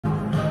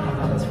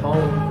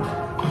home.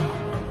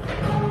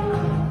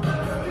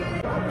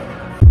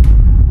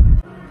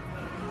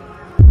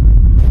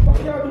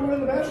 What y'all doing in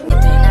the bathroom?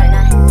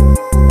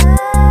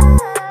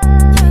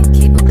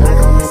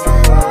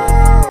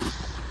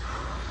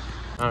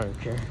 I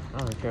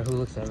don't care who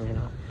looks at me or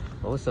not.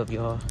 But what's up,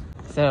 y'all?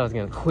 I said I was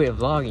gonna quit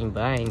vlogging,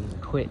 but I ain't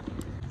gonna quit.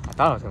 I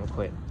thought I was gonna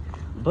quit.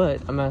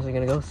 But I'm actually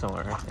gonna go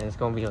somewhere, and it's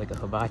gonna be like a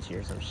hibachi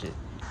or some shit.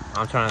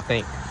 I'm trying to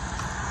think.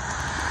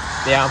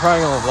 Yeah, I'm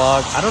probably gonna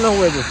vlog. I don't know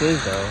where this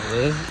is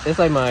though. It's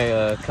like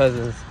my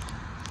cousin's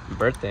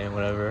birthday and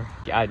whatever.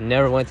 I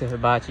never went to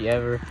hibachi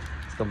ever.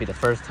 It's gonna be the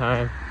first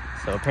time.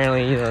 So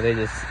apparently, you know, they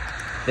just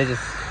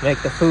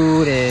make the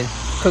food and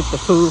cook the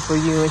food for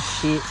you and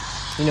shit.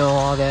 You know,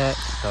 all that.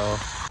 So,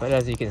 but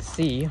as you can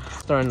see,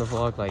 starting the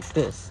vlog like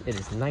this, it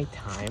is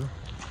nighttime.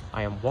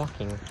 I am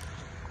walking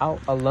out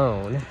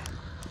alone.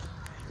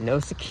 No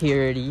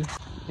security.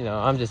 You know,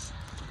 I'm just,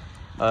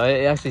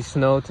 it actually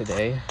snowed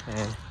today,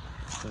 and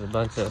there's a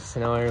bunch of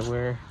snow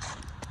everywhere.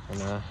 And,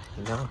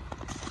 you know,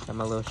 got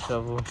my little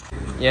shovel.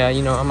 Yeah,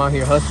 you know, I'm out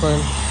here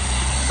hustling.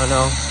 I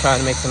know, trying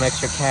to make some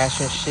extra cash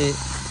and shit.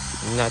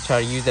 And not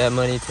try to use that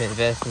money to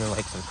invest in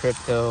like some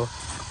crypto,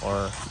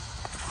 or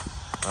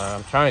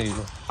I'm trying to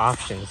do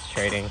options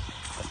trading.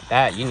 But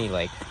that, you need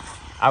like,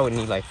 I would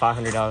need like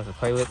 $500 to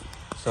play with.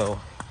 So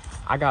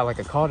I got like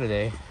a call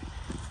today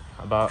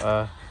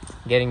about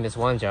getting this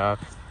one job.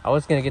 I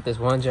was gonna get this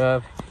one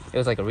job. It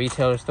was like a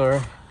retailer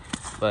store,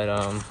 but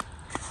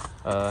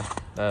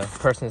the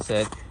person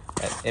said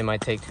that it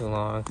might take too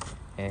long,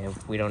 and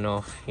we don't know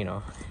if, you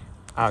know,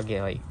 I'll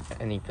get like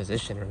any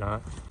position or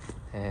not,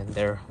 and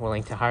they're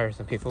willing to hire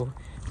some people.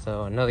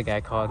 So another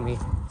guy called me,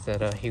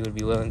 said he would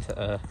be willing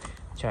to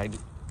try to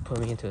put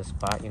me into a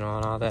spot, you know,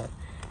 and all that.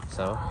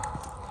 So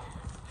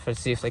for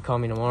see if they call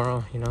me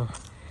tomorrow, you know,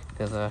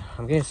 because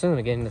I'm getting soon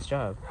to getting this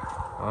job.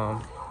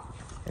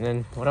 And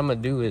then what I'm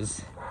gonna do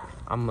is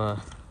I'm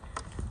gonna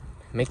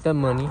make that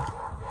money,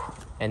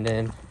 and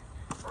then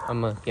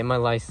I'm gonna get my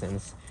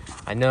license.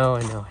 I know,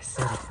 I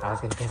said it. I was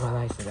gonna get my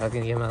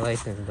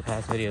license in the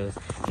past videos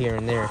here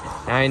and there,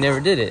 and I never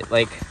did it.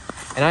 Like,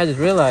 and I just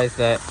realized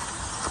that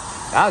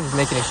I was just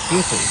making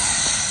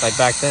excuses, like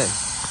back then.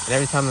 And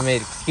every time I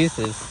made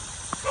excuses,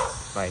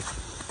 like,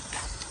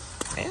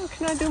 damn,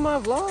 can I do my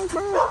vlog,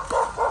 bro?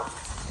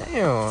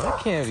 Damn, I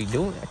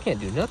can't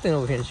do nothing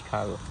over here in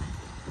Chicago.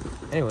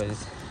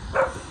 Anyways,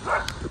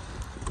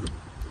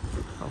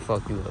 I'll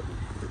fuck you up.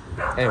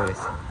 Anyways,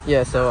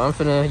 yeah, so I'm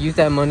finna use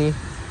that money,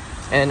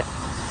 and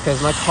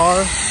because my car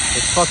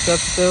is fucked up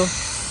still.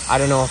 I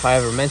don't know if I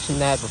ever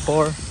mentioned that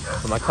before,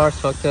 but my car's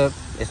fucked up.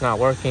 It's not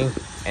working,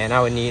 and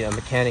I would need a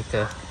mechanic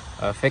to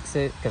fix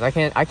it, because I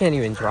can't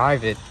even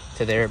drive it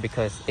to there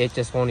because it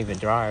just won't even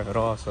drive at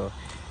all. So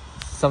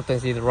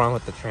something's either wrong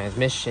with the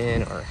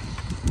transmission, or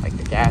like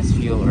the gas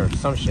fuel, or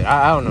some shit.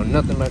 I don't know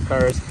nothing about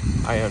cars.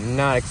 I am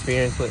not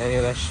experienced with any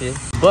of that shit.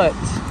 But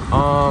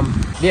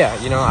yeah,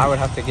 you know, I would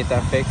have to get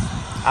that fixed.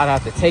 I'd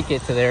have to take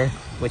it to there,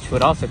 which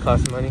would also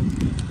cost money.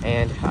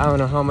 And I don't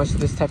know how much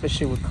this type of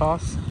shit would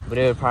cost, but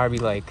it would probably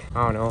be like,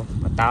 I don't know,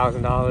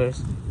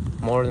 $1,000,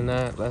 more than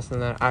that, less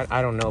than that.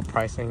 I don't know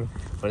pricing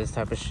for this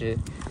type of shit.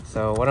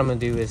 So what I'm gonna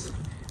do is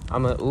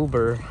I'm gonna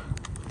Uber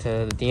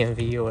to the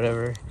DMV or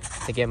whatever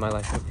to get my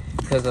license.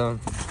 Because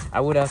I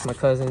would ask my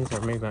cousins,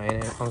 or maybe my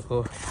aunt and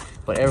uncle,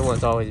 but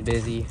everyone's always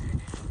busy.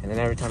 And then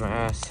every time I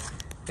ask,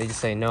 they just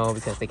say no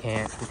because they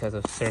can't, because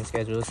of certain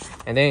schedules.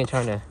 And they ain't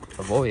trying to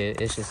avoid it.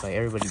 It's just like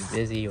everybody's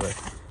busy, or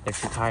they're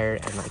too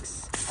tired, and like,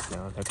 you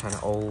know, they're kind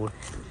of old.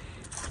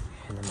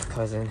 And then my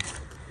cousin,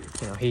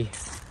 you know,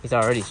 he's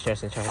already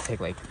stressed and trying to take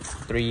like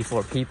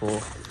 3-4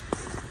 people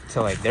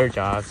to like their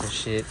jobs and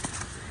shit.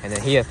 And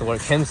then he has to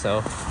work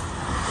himself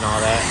and all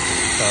that.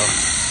 So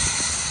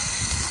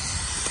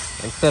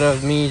instead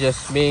of me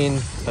just being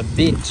a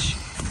bitch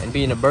and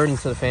being a burden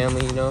to the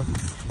family, you know,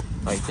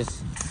 like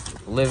just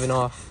living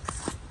off,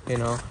 you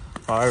know,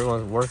 while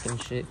everyone's working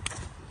shit,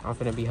 I'm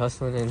gonna be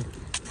hustling, and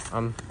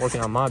I'm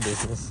working on my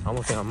business. I'm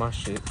working on my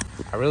shit.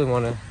 I really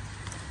want to,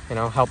 you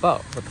know, help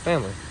out with the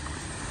family.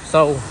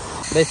 So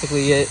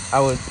basically I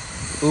would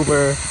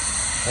Uber,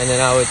 and then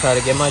I would try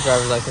to get my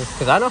driver's license,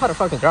 because I know how to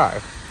fucking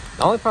drive.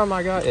 The only problem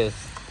I got is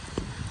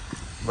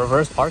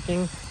reverse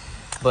parking,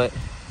 but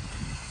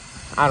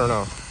I don't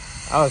know.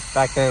 I was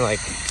back then like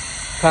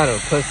kind of a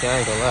pussy, I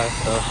ain't gonna lie.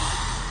 So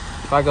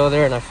if I go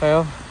there and I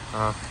fail,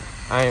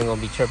 I ain't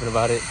gonna be tripping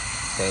about it,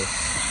 because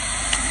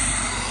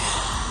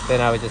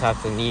then I would just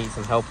have to need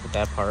some help with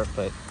that part.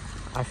 But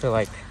I feel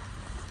like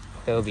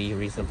they'll be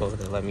reasonable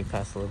to let me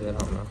pass a little bit. I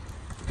don't know.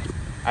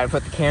 I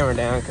put the camera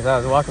down because I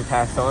was walking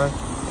past someone.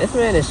 This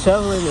man is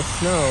shoveling the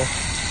snow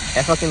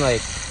at fucking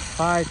like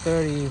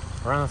 5:30,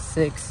 around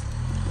 6.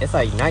 It's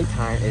like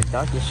nighttime. It's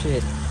dark as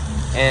shit.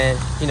 And,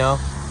 you know,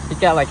 he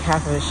got like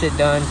half of his shit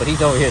done, but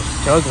he's over here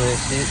struggling and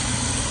shit.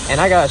 And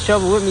I got a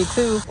shovel with me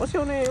too. What's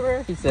your name,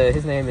 bro? He said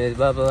his name is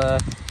blah, blah.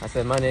 I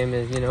said my name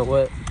is, you know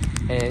what?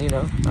 And, you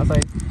know, I was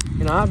like,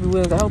 you know, I'll be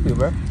willing to help you,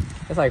 bro.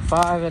 It's like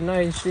 5 at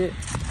night and shit.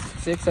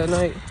 6 at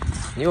night.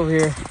 You over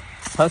here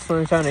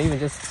hustling, trying to even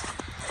just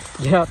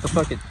get out the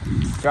fucking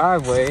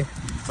driveway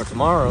for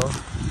tomorrow.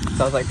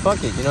 So I was like,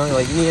 fuck it, you know,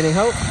 like, you need any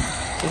help?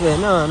 He said,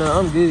 no,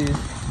 I'm good.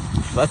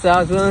 But I said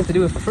I was willing to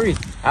do it for free.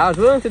 I was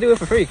willing to do it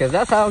for free because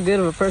that's how good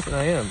of a person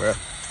I am, bro.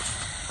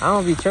 I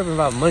don't be tripping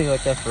about money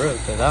like that for real,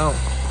 because I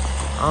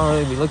don't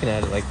really be looking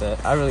at it like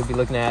that. I really be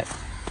looking at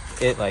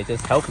it like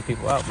just helping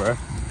people out, bro. You know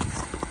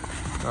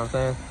what I'm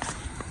saying?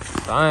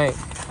 So I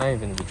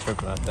ain't gonna be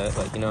tripping about that.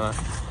 Like, you know,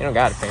 you don't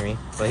gotta pay me.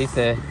 But he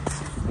said,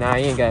 nah,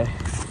 you ain't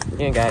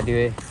gotta do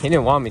it. He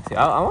didn't want me to.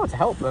 I want to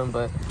help him,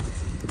 but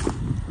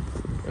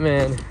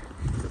man,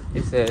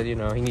 he said, you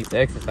know, he needs to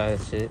exercise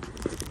and shit.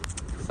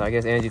 So I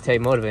guess Andrew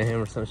Tate motivated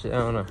him or some shit. I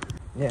don't know.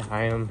 Yeah,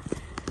 I am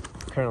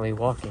currently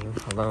walking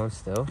alone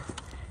still,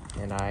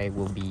 and I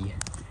will be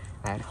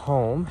at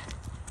home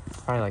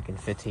probably like in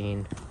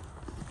 15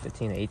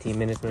 to 18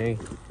 minutes maybe.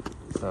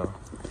 So,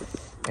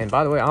 and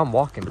by the way, I'm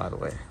walking, by the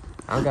way.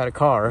 I don't got a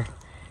car,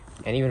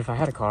 and even if I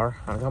had a car,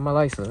 I don't got my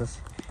license.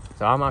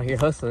 So I'm out here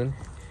hustling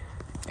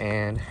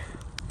and,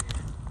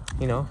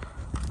 you know,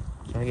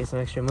 trying to get some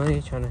extra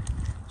money, trying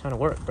to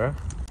work, bro.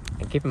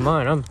 And keep in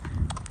mind,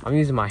 I'm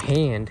using my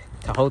hand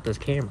to hold this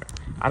camera.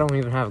 I don't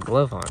even have a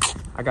glove on.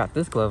 I got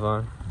this glove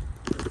on,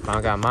 but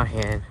I got my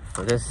hand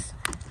for this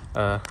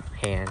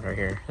hand right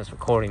here that's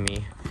recording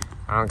me.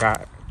 I don't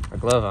got a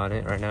glove on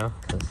it right now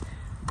because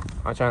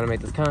I'm trying to make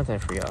this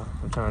content for y'all.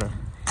 I'm trying to,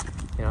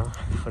 you know,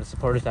 for the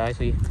supporters that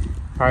actually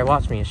probably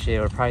watch me and shit,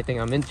 or probably think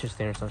I'm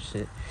interesting or some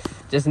shit.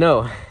 Just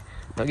know,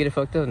 don't get it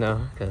fucked up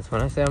now, because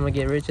when I say I'm gonna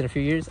get rich in a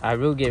few years, I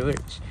will get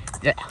rich.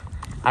 Yeah,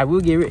 I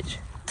will get rich.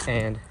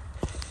 And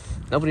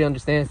nobody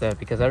understands that,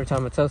 because every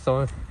time I tell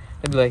someone,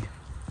 they'd be like,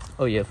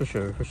 oh yeah, for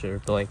sure.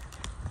 But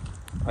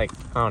like,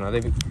 I don't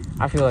know,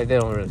 I feel like they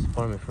don't really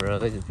support me for real.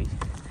 They just be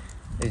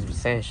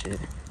saying shit.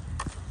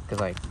 Cause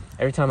like,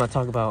 every time I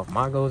talk about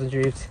my goals and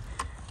dreams,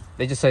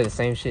 they just say the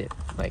same shit.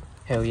 Like,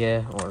 hell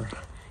yeah, or,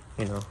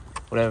 you know,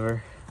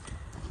 whatever.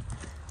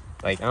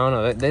 Like, I don't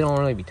know, they don't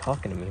really be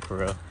talking to me for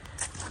real.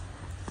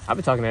 I've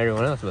been talking to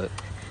everyone else, but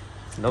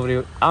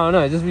nobody, I don't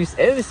know, it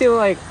just seem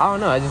like, I don't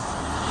know, I just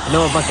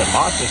know a bunch of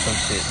bots or some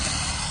shit.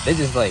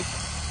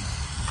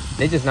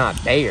 They just not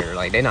there.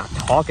 Like, they not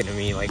talking to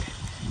me. Like,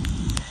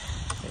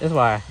 that's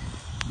why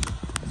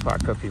I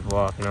cut people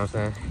off, you know what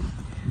I'm saying?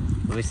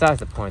 But besides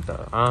the point,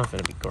 though, I'm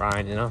finna be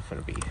grinding. I'm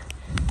finna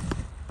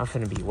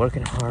be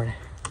working hard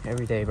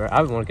every day, bro.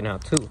 I've been working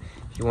out too.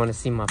 If you want to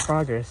see my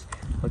progress,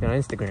 look on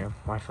Instagram,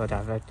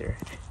 YFL.Vector,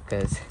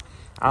 because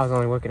I was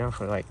only working out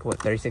for like,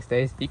 what, 36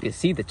 days? You can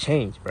see the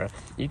change, bro.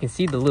 You can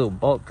see the little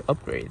bulk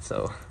upgrade.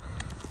 So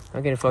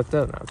I'm getting fucked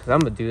up now, because I'm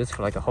gonna do this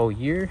for like a whole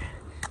year,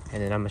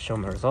 and then I'm gonna show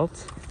my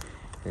results.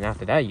 And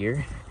after that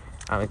year,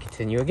 I'm gonna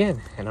continue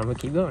again, and I'm gonna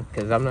keep going,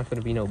 because I'm not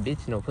gonna be no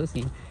bitch, no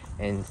pussy,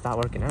 and stop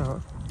working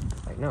out.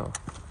 Like, no.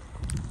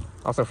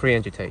 Also, free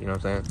Andrew Tate, you know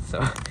what I'm saying? So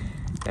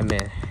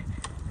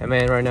that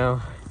man right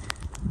now,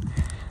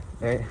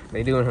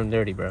 they doing him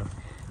dirty, bro.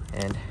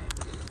 And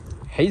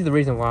he's the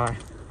reason why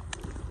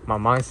my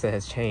mindset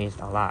has changed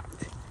a lot.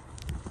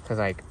 Because,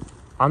 like,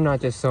 I'm not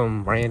just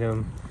some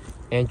random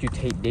Andrew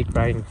Tate dick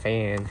riding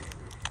fan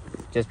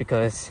just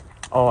because,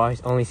 oh, I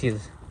only see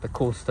the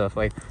cool stuff.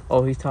 Like,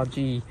 oh, he's top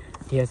G,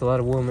 he has a lot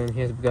of women, he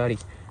has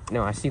Bugattis.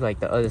 No, I see, like,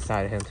 the other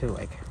side of him, too.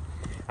 Like,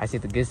 I see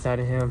the good side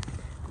of him,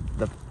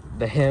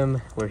 the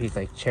him where he's,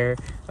 like,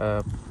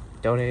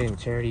 donating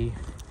to charity,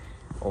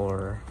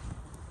 or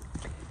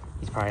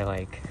he's probably,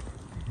 like,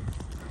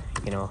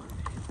 you know,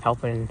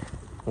 helping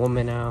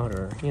women out,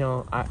 or, you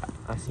know,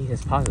 I see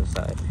his positive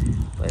side,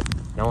 but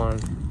no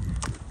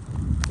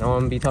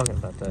one be talking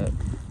about that,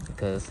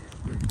 because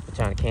they're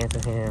trying to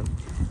cancel him.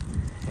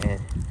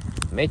 And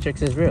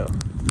Matrix is real.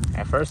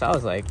 At first I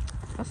was like,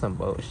 that's some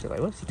bullshit, like,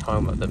 what's he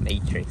talking about, the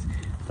Matrix?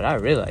 But I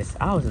realized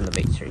I was in the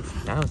Matrix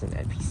and I was in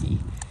that PC.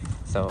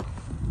 So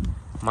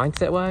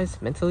mindset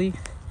wise, mentally,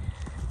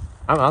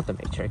 I'm out the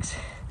Matrix.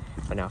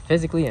 But now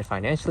physically and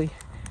financially,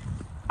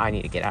 I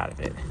need to get out of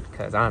it,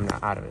 because I'm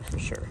not out of it for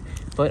sure.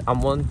 But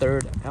I'm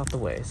 1/3 out the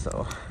way,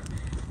 so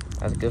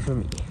that's good for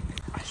me.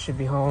 I should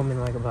be home in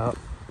like about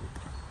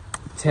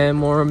 10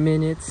 more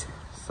minutes,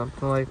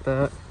 something like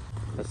that.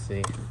 Let's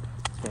see.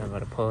 This man about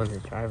to pull in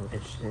his driveway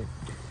and shit.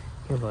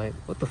 He's like,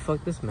 what the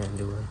fuck this man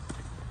doing?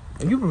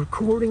 Are you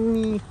recording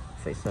me?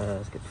 Face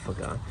ass, get the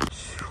fuck on.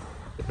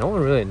 No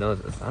one really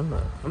knows this. I'm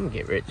gonna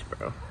get rich,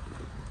 bro.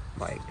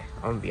 Like,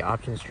 I'm gonna be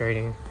options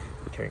trading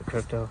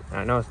crypto. And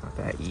I know it's not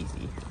that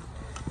easy,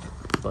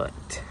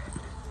 but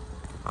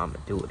I'm gonna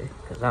do it,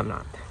 because I'm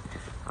not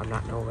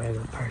no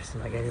regular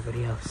person like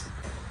everybody else.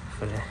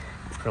 I'm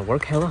gonna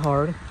work hella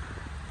hard,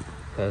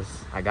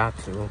 because I got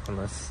to,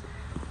 unless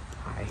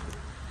I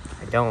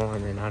don't,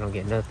 and then I don't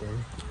get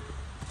nothing.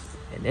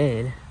 And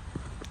then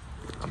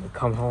I'm gonna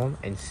come home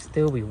and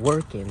still be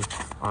working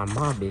on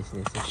my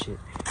business and shit,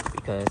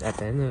 because at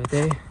the end of the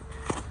day,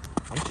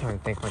 I'm trying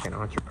to think like an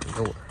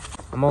entrepreneur.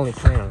 I'm only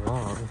playing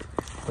along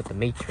with the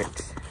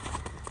Matrix,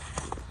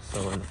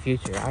 so in the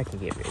future I can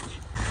get rich.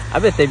 I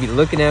bet they be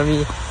looking at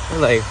me, they're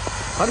like,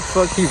 how the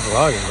fuck he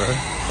vlogging, bro?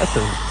 That's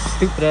some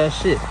stupid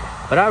ass shit.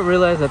 But I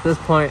realize at this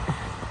point,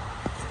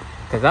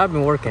 Cause I've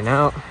been working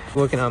out,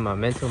 working on my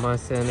mental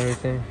mindset and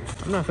everything.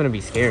 I'm not gonna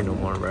be scared no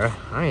more, bro.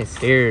 I ain't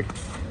scared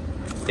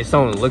if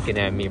someone looking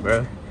at me,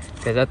 bro.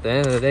 Cause at the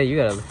end of the day, you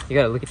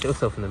gotta look at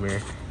yourself in the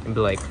mirror and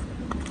be like,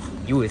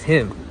 you is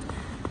him.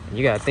 And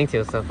you gotta think to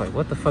yourself like,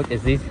 what the fuck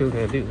is these people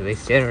gonna do? They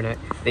staring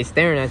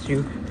at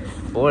you.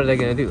 What are they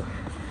gonna do?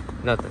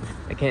 Nothing.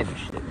 They can't do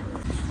shit.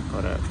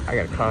 Hold up, I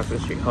gotta cross the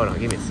street. Hold on,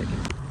 give me a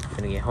second.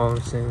 Gonna get home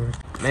soon,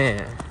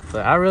 man.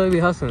 But I really be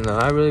hustling though.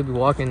 I really be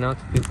walking out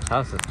to people's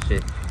houses and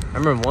shit. I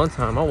remember one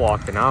time I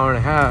walked an hour and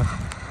a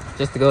half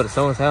just to go to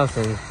someone's house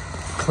and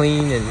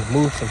clean and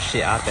move some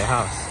shit out their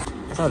house.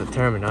 That's how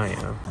determined I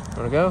am.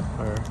 Wanna go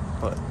or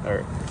what?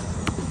 Or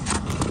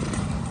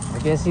I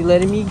guess he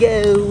letting me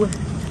go.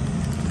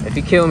 If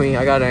he kill me,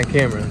 I got it on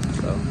camera.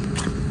 So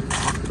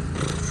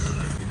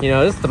you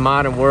know, this is the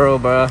modern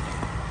world, bro.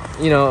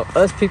 You know,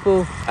 us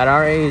people at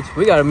our age,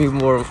 we gotta be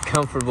more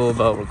comfortable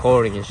about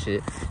recording and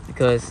shit.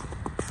 Because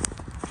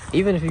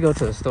even if you go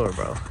to the store,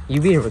 bro,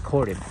 you being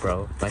recorded,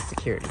 bro, by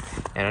security.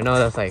 And I know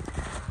that's like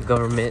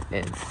government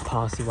and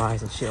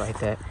policy-wise and shit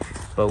like that.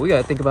 But we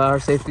gotta think about our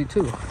safety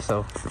too.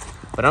 So,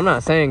 but I'm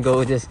not saying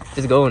go just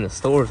go in the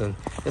stores and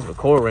just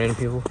record random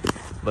people.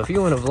 But if you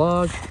want to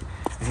vlog,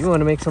 if you want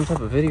to make some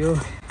type of video,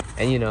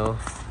 and you know,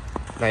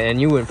 like,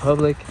 and you in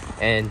public,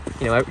 and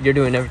you know you're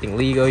doing everything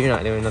legal, you're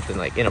not doing nothing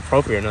like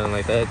inappropriate or nothing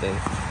like that, then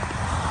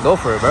go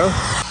for it, bro.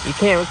 You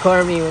can't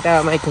record me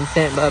without my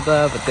consent, blah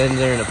blah. But then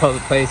they're in a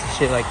public place and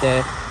shit like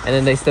that, and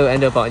then they still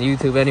end up on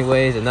YouTube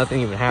anyways, and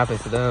nothing even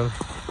happens to them.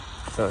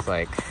 So it's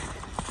like,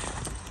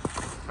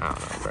 I don't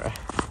know, bro.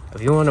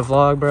 If you want to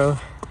vlog, bro,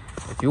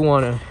 if you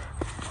want to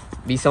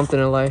be something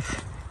in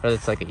life, whether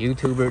it's like a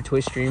YouTuber,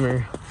 Twitch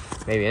streamer,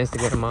 maybe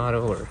Instagram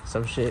model or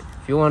some shit,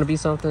 if you want to be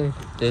something,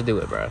 just do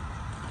it, bro.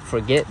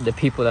 Forget the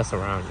people that's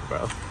around you,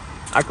 bro.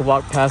 I could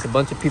walk past a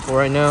bunch of people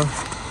right now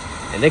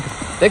and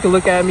they could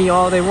look at me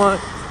all they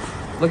want,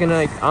 looking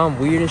like I'm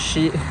weird as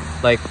shit,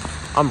 like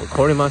I'm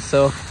recording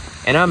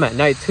myself, and I'm at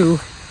night too,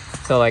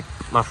 so like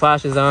my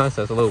flash is on,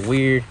 so it's a little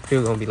weird.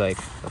 People gonna be like,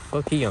 the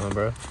fuck he on,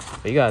 bro?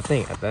 But you gotta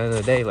think, at the end of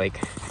the day, like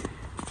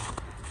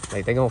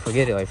they gonna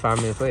forget it like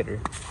 5 minutes later.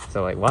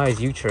 So like, why is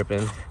you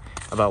tripping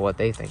about what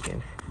they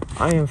thinking?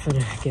 I am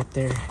finna get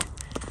there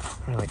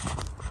for like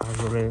 5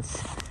 more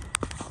minutes,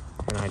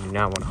 and I do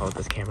not want to hold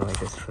this camera like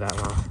this for that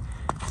long.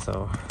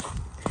 So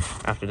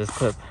after this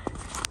clip,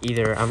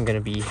 either I'm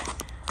gonna be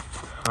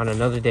on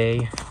another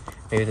day,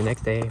 maybe the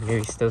next day,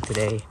 maybe still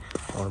today,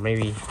 or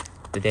maybe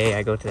the day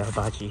I go to the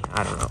hibachi.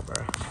 I don't know,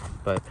 bro.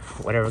 But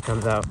whatever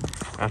comes out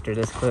after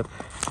this clip,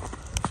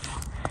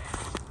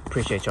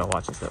 appreciate y'all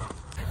watching still.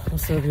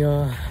 What's up,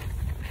 y'all?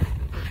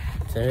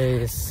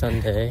 Today is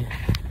Sunday.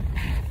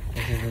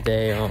 This is the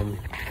day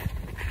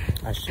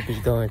I should be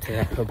going to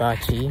that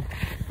hibachi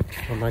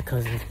for my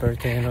cousin's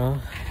birthday and all.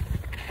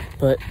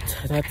 But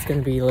that's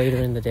gonna be later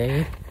in the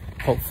day,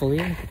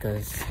 hopefully,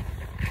 because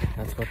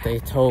that's what they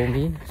told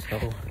me.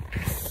 So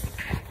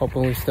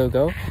hoping we still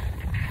go.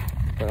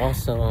 But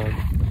also,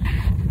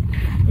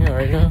 yeah,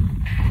 right now,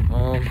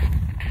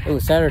 it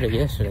was Saturday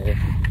yesterday,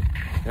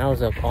 and I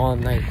was up all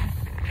night,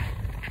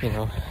 you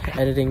know,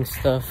 editing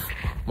stuff,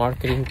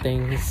 marketing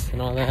things,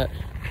 and all that.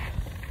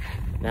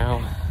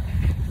 Now,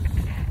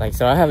 like,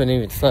 so I haven't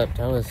even slept.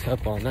 I was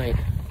up all night,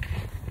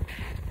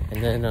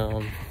 and then,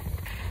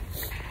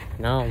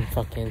 now I'm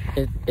fucking,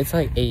 it's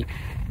like 8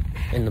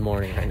 in the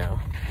morning right now,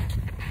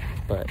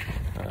 but,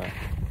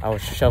 I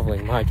was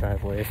shoveling my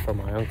driveway for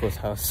my uncle's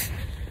house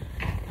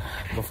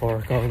before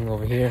going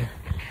over here,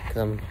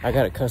 because I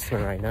got a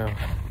customer right now.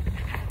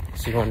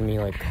 She wanted me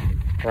like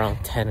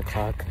around 10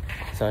 o'clock,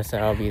 so I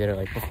said I'll be there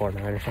like before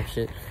 9 or some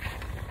shit.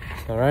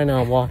 So right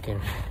now I'm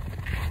walking.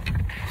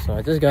 So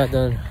I just got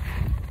done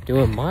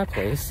doing my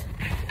place.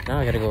 Now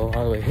I gotta go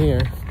all the way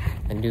here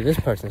and do this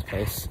person's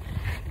place.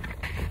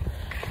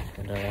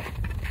 And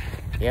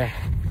yeah,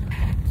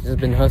 just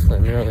been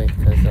hustling really,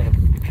 because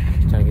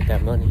trying to get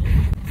that money.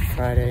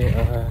 Friday,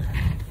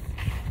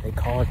 they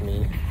called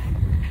me,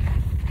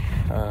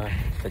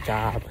 the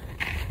job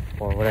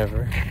or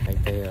whatever.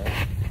 Like they,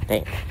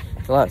 dang,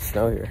 there's a lot of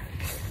snow here.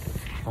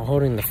 I'm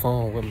holding the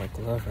phone with my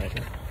glove right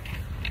now,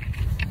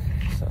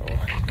 so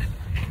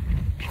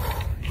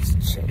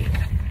it's chilly.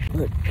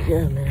 But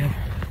yeah, man,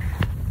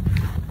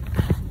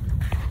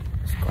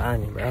 it's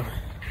grinding, bro.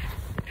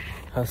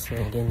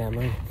 Hustling, getting that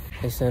money.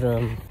 They said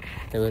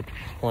they would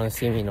want to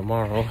see me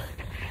tomorrow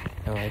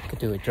and like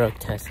do a drug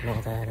test and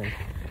all that, and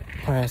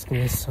probably ask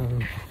me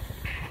some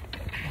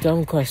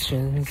dumb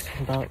questions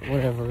about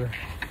whatever,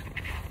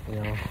 you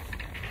know,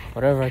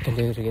 whatever I can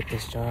do to get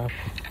this job.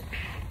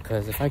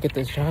 Because if I get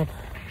this job,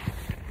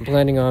 I'm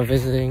planning on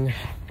visiting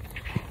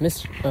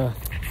Michigan,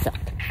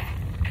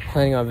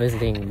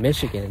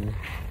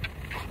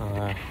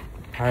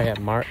 probably at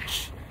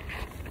March.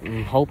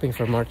 I'm hoping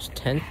for March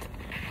 10th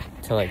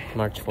to like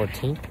March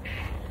 14th.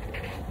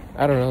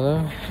 I don't know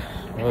though,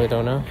 I really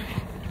don't know.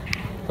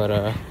 But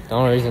the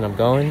only reason I'm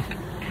going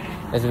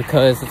is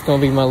because it's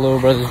gonna be my little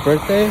brother's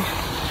birthday.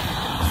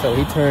 So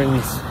he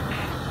turns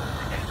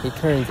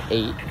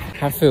 8.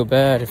 I feel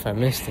bad if I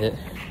missed it.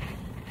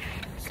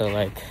 So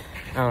like,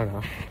 I don't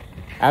know.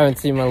 I haven't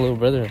seen my little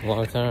brother in a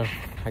long time.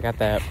 I got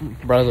that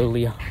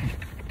brotherly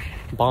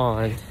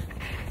bond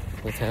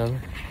with him,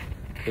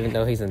 even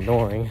though he's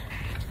annoying,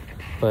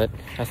 but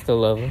I still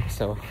love him.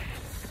 So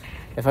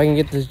if I can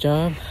get this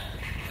job,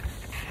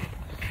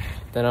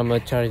 then I'm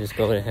gonna try to just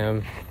go to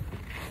him,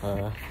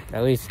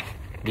 at least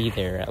be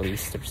there at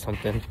least or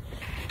something,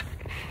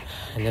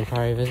 and then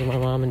probably visit my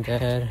mom and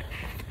dad,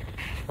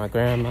 my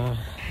grandma,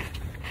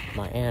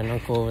 my aunt and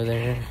uncle over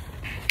there,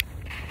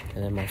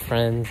 and then my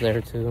friends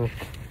there too,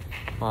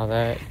 all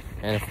that.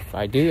 And if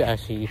I do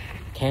actually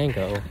can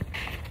go,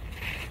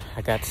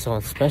 I got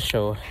someone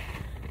special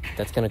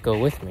that's gonna go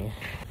with me.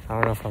 I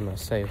don't know if I'm gonna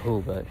say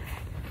who, but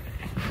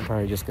I'm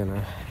probably just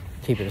gonna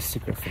keep it a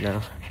secret for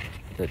now.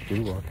 The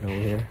dude walking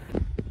over here.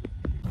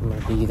 I'm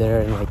gonna be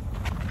there in like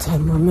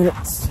 10 more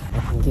minutes. I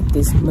can get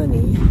this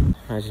money.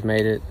 I just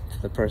made it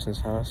to the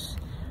person's house,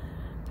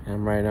 and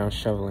I'm right now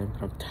shoveling.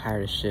 I'm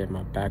tired of shit.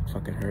 My back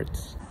fucking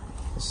hurts.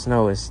 The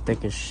snow is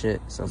thick as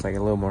shit, so it's like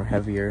a little more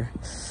heavier.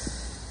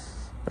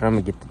 But I'm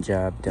gonna get the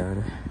job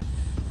done.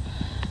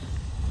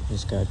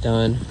 Just got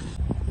done.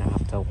 Now I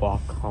have to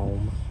walk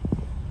home.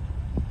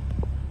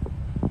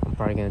 I'm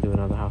probably gonna do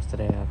another house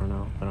today. I don't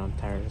know, but I'm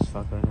tired as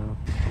fuck right now.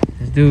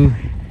 This dude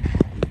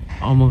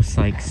almost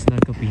like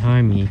snuck up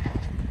behind me,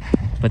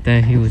 but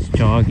then he was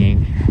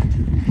jogging.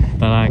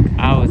 But like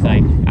I was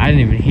like, I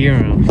didn't even hear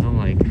him. So I'm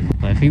like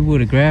if he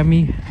would have grabbed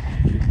me,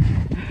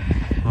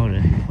 I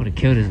would have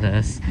killed his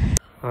ass.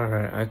 All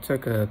right, I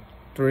took a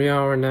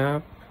 3-hour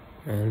nap,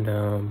 and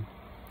I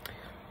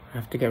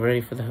have to get ready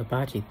for the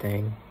hibachi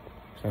thing.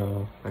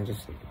 So I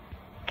just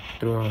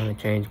threw on and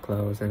changed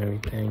clothes and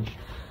everything.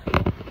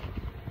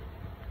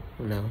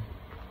 No,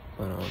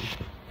 but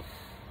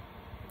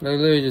they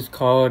literally just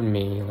called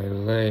me. Like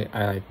literally,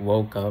 I like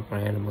woke up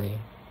randomly,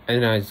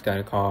 and then I just got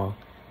a call.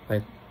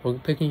 Like, we're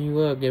picking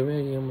you up. Get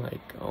ready. I'm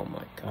like, oh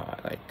my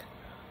god, like.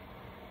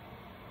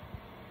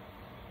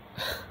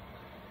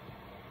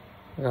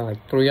 I got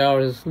like 3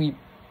 hours of sleep.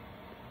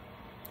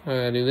 I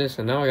gotta do this,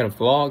 and now I gotta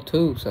vlog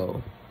too,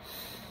 so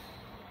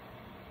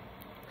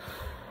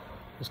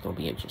it's gonna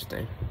be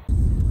interesting.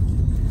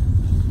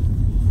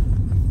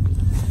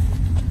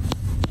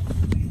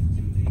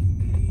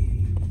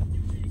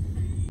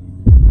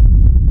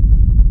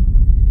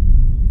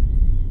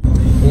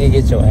 You need to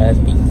get your ass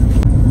beat.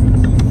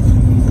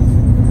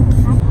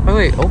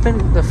 Wait,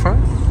 open the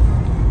front?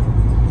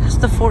 That's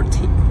the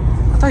 14.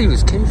 I thought he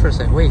was kidding for a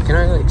second. Wait, can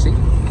I like see?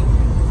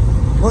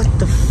 What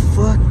the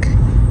fuck?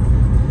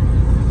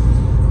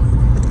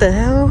 What the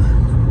hell?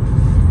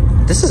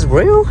 This is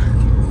real?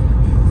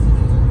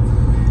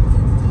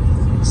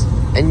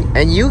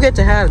 And you get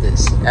to have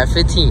this at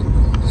 15.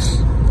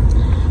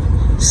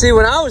 See,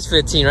 when I was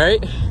 15,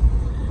 right?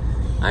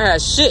 I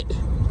had shit.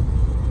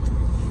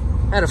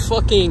 I had a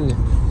flip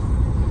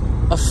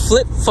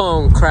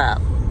phone crap.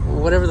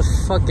 Whatever the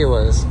fuck it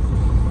was.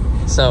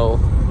 So,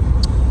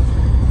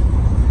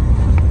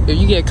 if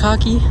you get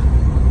cocky,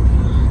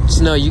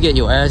 just know you get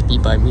your ass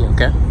beat by me,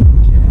 okay?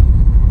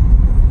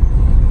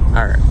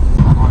 Alright.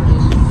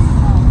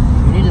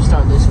 You need to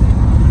start listening.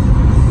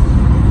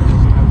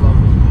 I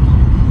love it.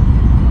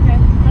 Okay,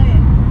 play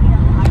it.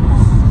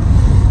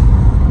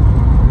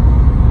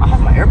 I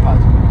have my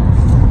AirPods.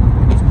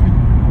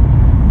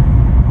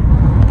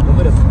 A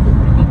bit of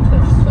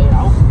play it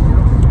out.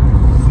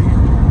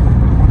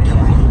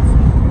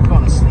 I'm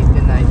going to sleep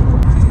tonight.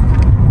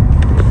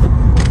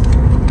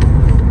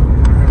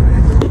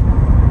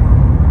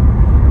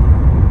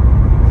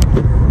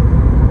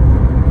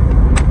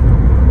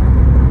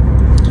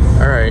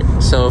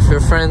 So if your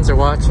friends are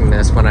watching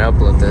this when I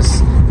upload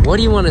this, what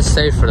do you want to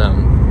say for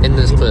them in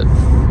this clip?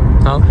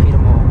 Huh? Hate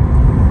them all.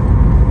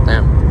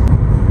 Damn.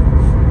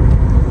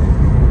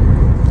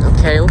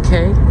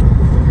 Okay.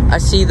 I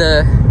see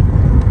the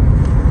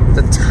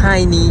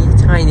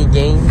tiny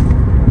game.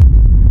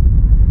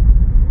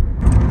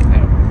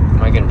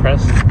 Am I getting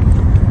pressed?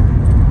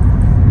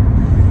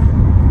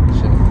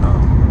 Shit. Oh,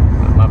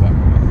 my bad.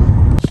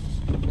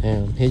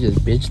 Damn, he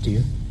just bitched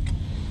you.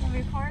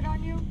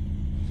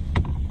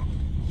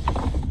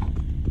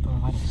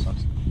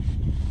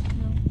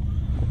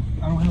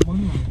 I don't have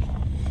one.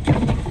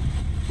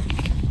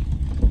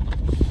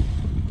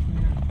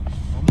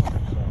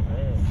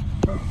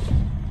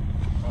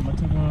 I'm gonna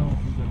take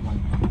one.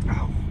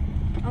 Ow.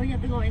 Oh, you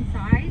have to go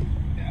inside?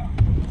 Yeah.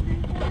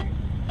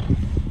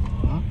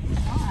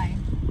 Why?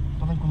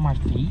 I like with my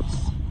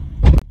face.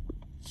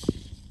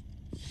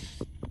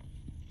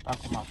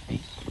 Back with my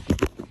face.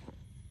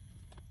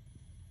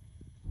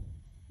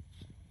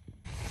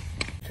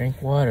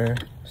 Drink water.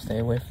 Stay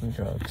away from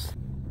drugs.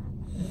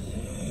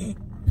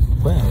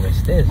 Well,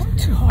 it's this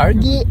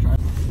Target.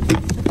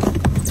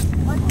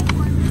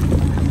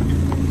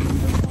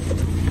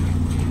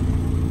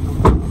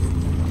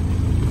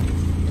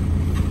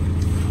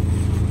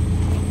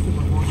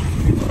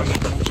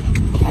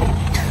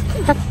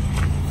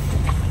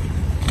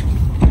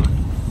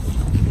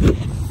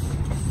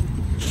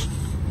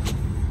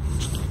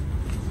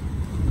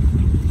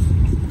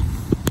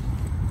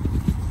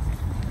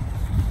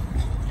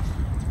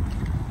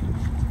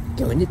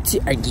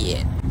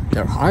 Target.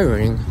 They're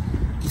hiring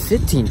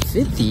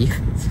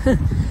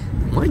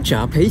 $15.50. My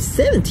job pays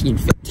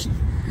 $17.50.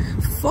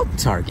 Fuck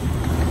Target.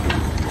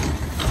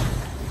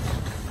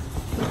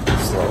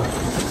 Slow.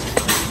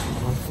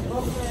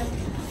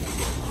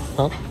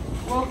 Huh?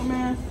 Welcome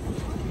in.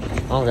 I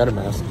don't got a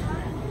mask.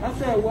 I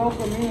said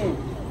welcome in.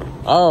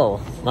 Oh,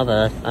 my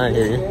bad. I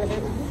didn't hear you.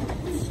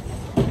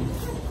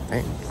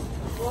 Hey.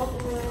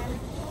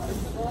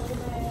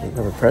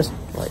 Never press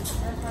like.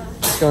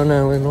 What's going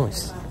on with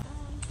noise?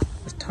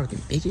 This Target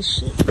big as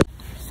shit.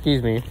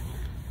 Excuse me.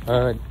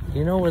 Do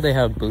you know where they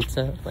have boots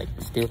at? Like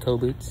steel toe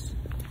boots?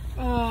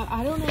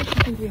 I don't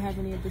actually think we have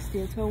any of the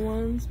steel toe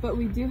ones, but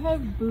we do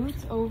have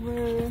boots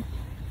over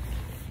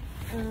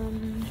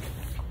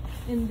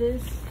in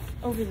this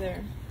over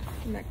there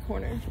in that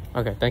corner.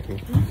 Okay, thank you.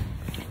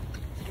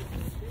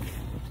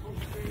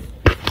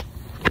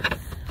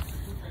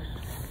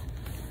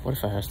 What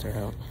if I asked her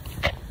out?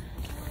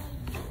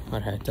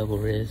 I'd have double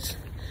riz.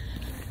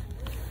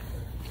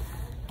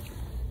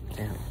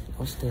 Damn,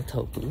 no steel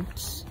toe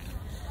boots.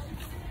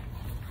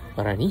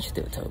 But I need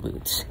steel toe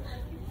boots.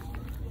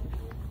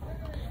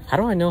 How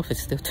do I know if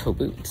it's steel toe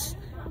boots?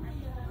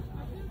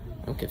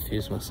 I'm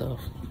confused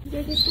myself.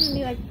 They're just gonna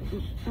be like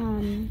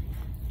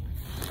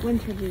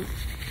winter boots.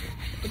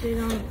 But they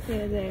don't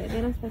say there.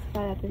 They don't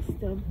specify that they're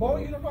still.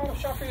 Boy, you don't know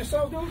shop for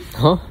yourself, dude?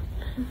 Huh?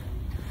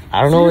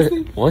 I don't know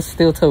what's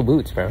steel toe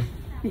boots, bro.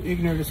 You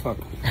ignorant as fuck.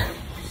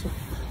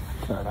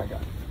 Alright, I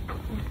got it.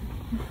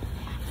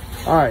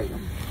 Alright.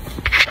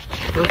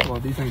 First of all,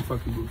 these ain't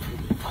fucking boots.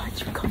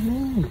 Why'd you come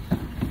in?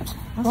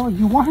 Oh,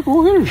 you want to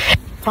go here?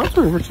 Talk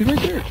to her, she's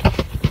right there.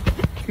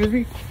 Excuse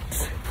me?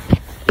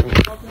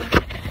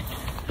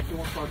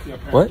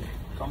 What?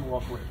 Come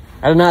walk away.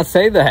 I did not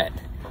say that.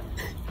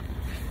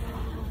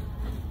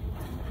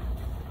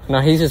 No,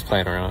 he's just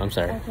playing around. I'm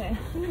sorry. Okay.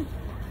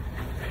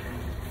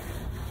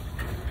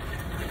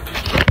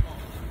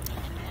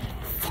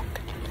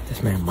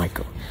 This man,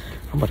 Michael.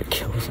 I'm about to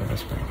kill his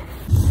ass, bro.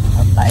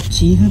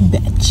 Hibachi,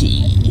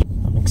 hibachi.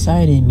 I'm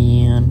excited,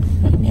 man.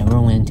 I've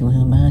never went to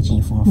hibachi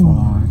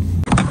before.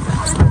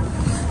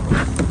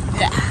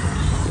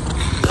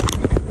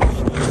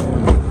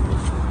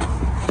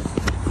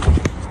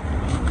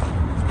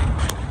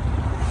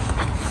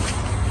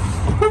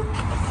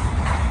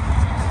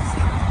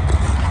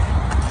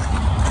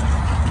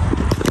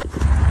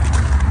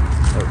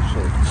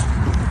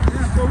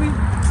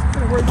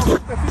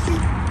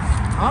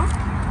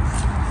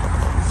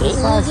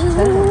 Size 10.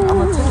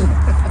 I'm a 10.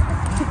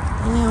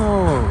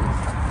 Damn.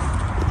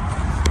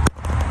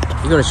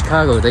 You go to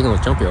Chicago, they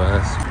gonna jump your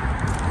ass.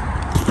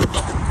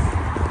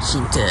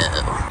 Shinto.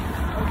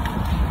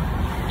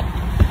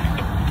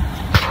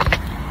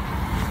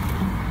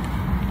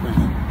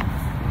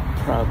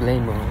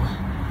 Problemo.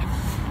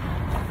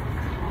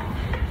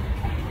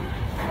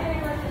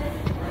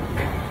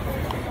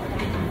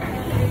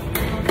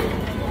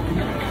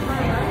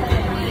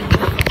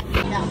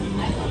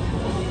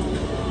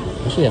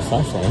 She has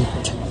flashlight.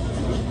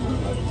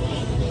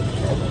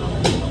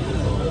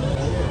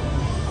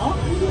 I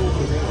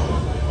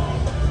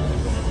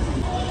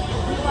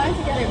wanted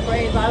to get a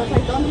braid, but I was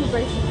like, don't do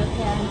braces in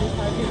Japan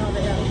because, you know,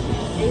 they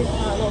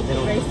are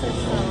local braces,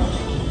 so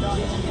don't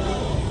even do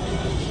it.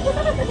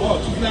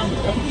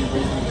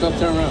 Come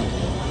turn around.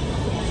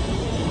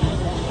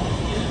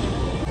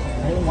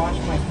 I didn't wash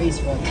my face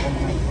for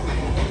like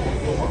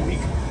 1 week.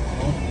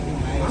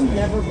 I'm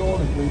never going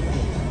to sleep.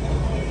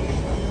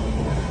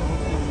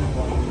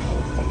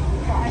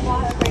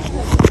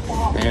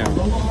 Damn. I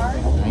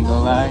ain't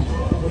gonna lie. I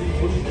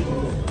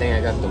think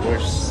I got the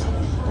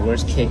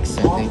worst kicks,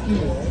 I think.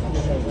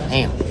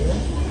 Damn.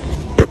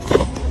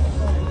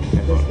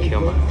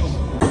 Kill my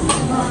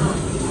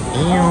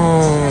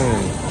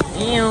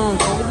Damn,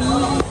 Kobe.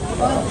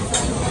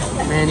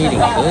 Man eating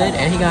good,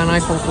 and he got an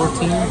iPhone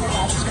 14.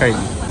 It's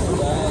crazy.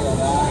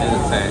 That's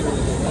insane.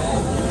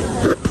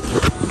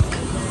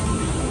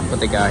 What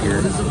they got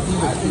here?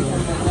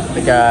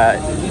 They got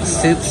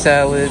soup,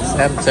 salads,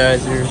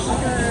 appetizers,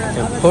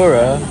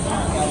 tempura,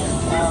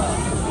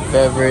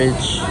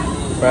 beverage,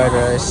 fried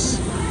rice.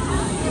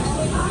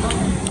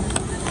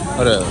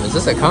 What up? Is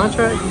this a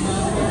contract?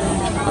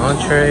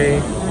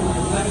 Entree.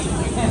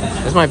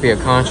 This might be a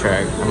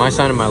contract. Am I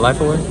signing my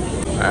life away?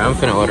 Alright, I'm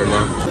finna order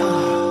now.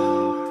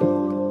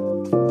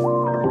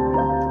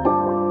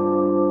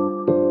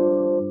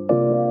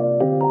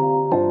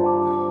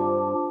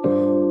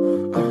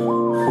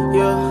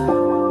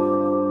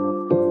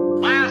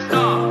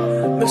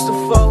 Mix the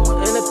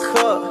four in a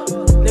cup,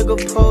 nigga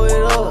pull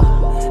it up.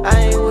 I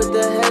ain't with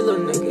the hella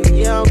nigga,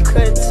 yeah I'm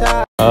cutting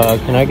time.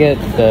 Can I get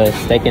the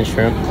steak and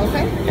shrimp?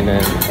 Okay. And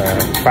then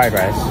fried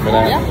rice for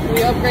that? Yeah. We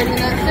upgrading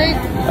that steak?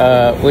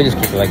 We'll just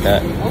keep it like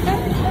that. Okay.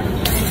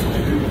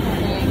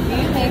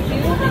 Thank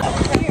you.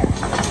 Here.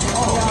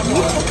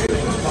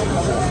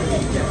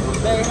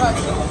 Very hot.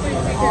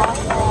 Please be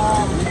careful.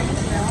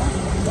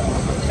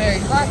 Very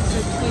hot.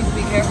 Please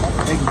be careful.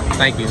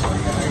 Thank you.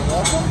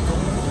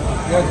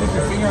 Yeah, put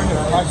your finger on it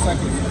for 5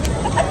 seconds.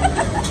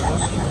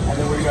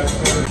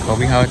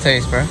 Kobe, how it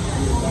tastes, bro?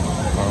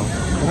 Oh.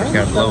 You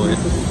gotta blow it.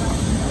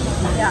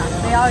 Yeah,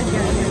 they always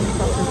give it to you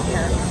close to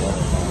here.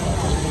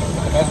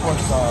 That's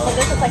what's But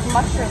this is like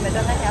mushroom. It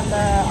doesn't have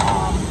the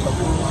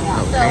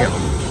Oh, yeah.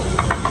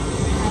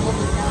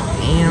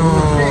 damn.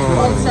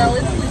 So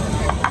it's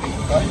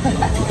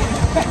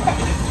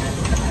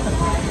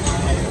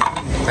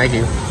Thank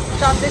you.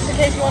 chopsticks in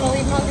case you want to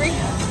leave hungry.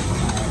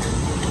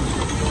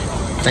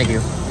 Thank you.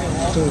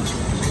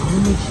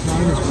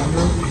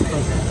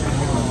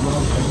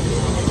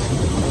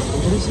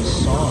 What is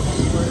this sauce?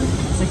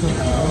 It's like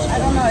I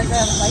don't know. Is it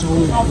like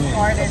how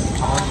hard it is?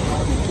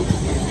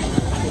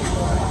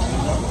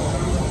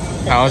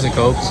 How is it,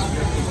 Copes?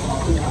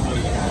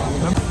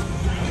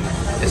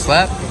 It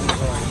slap?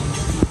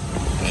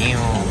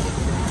 Damn.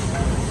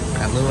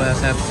 That little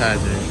ass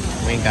appetizer.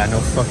 We ain't got no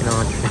fucking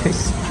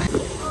entrees.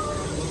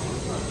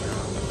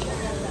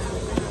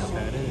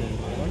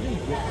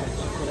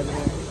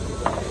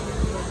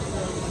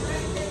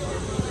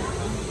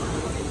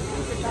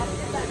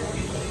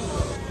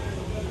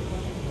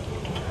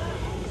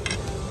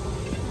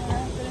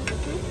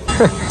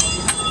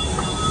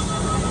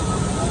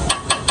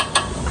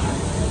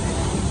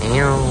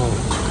 Damn.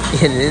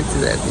 Getting into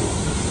that bitch.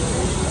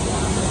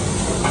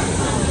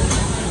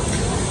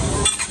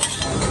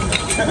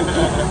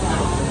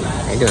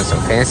 They doing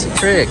some fancy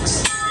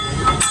tricks.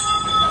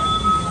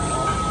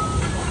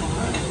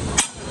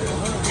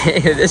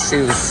 Damn, this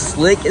shit was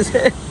slick as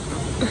hell.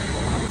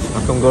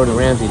 How come Gordon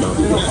Ramsay don't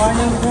do this?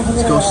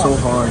 Let's go so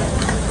hard.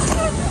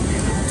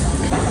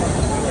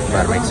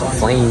 About to make some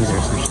flames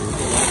or some shit.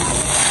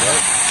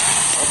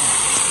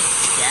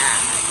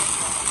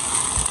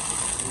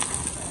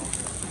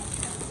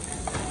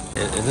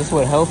 Is this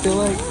what hell feel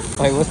like?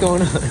 Like, what's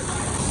going on?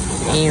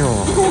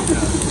 Damn.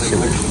 Shit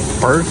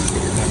was bursting.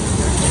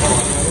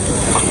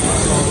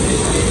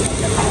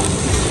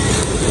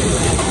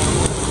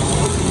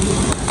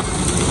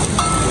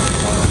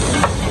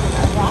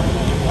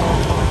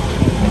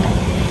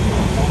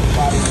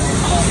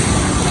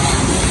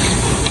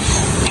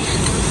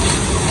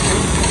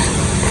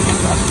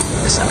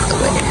 This out of the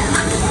way.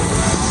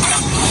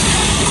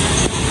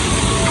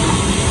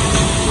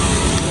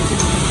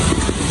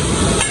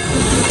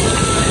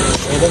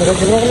 Oh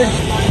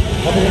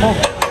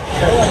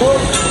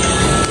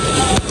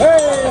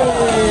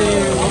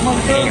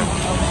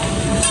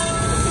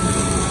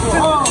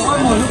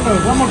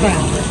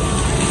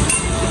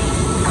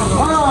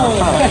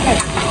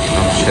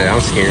shit,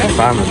 I'm scared if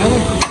I'm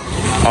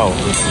oh.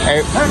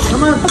 Hey.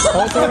 Come on.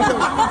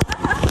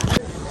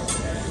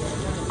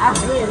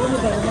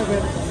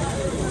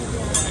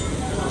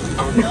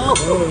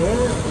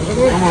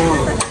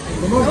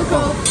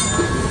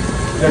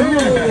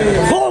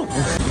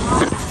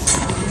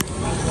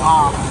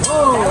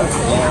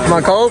 Come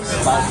on, Cole.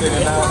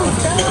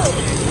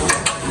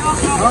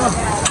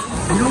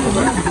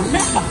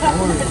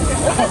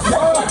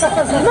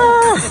 No.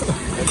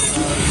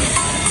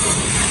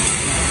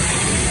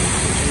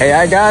 Hey,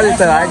 I got it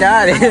though. I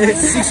got it.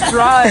 6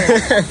 tries.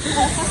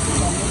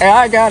 Hey,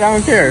 I got it. I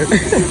don't care.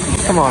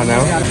 Come on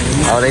now.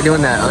 Oh, they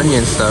doing that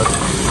onion stuff.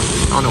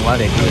 I don't know why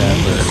they do that,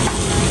 but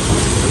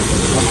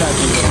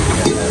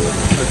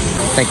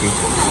thank you.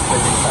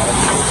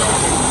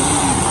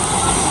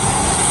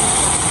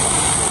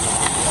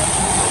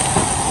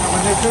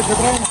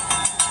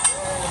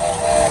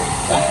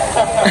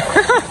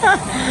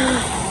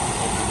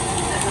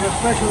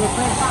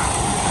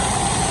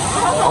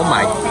 Oh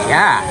my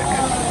god.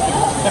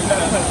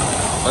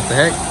 What the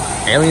heck?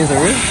 Aliens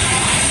are real?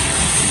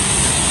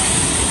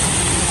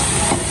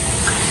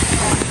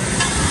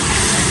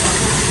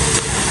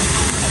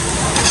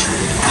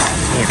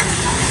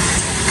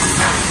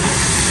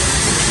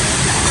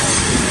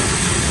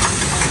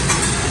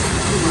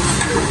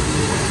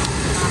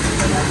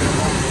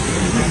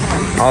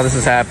 All this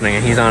is happening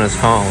and he's on his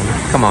phone.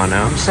 Come on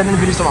now. I'm sending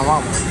videos to my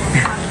mom.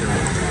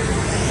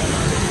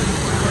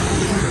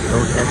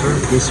 Don't ever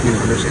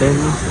misunderstand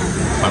me.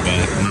 My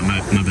bad.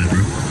 My bad,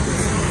 bro.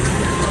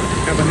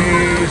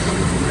 Japanese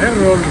egg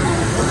roll.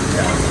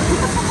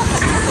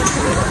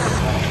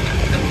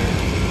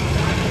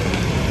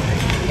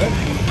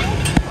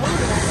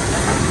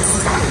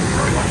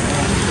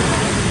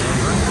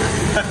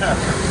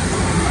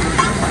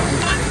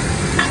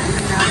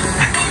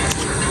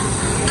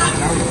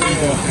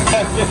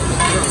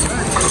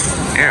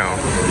 Ew.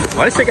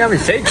 Why does it got me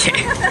shaking?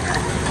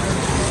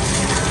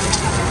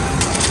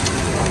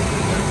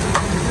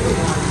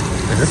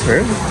 Is this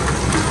real?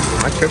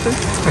 Am I tripping?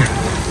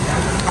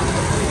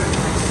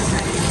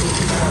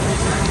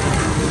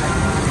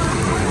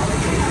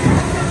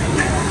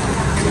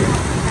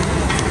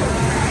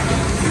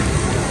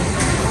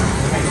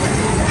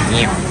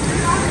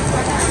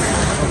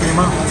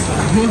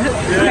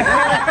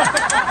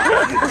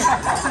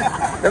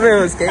 That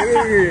man was scared.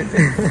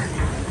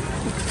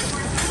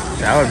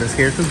 I would have been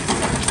scared too.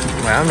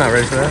 Well, I'm not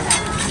ready for that.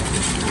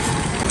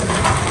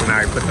 Now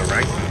I put the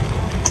rice in.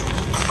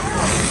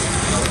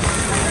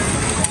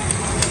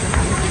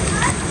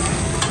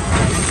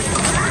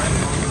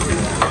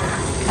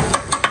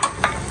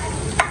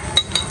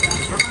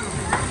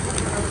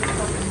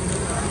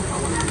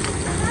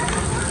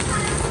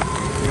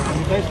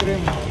 ice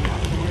cream.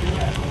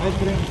 Ice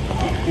cream.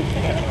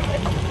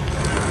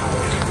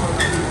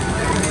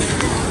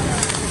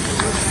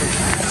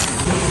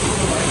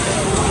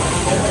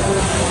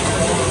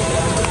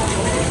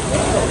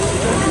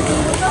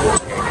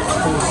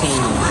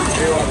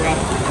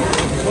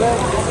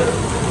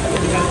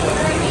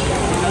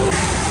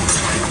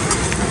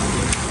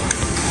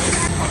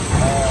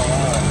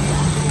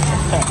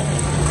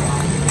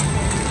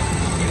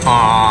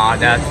 Aw,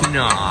 that's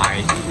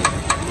nice.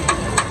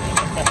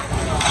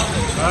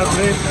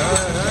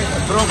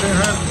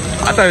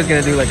 I thought he was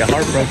gonna do like a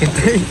heartbroken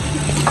thing.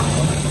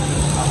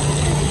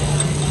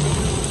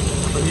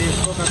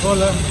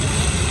 Coca-Cola.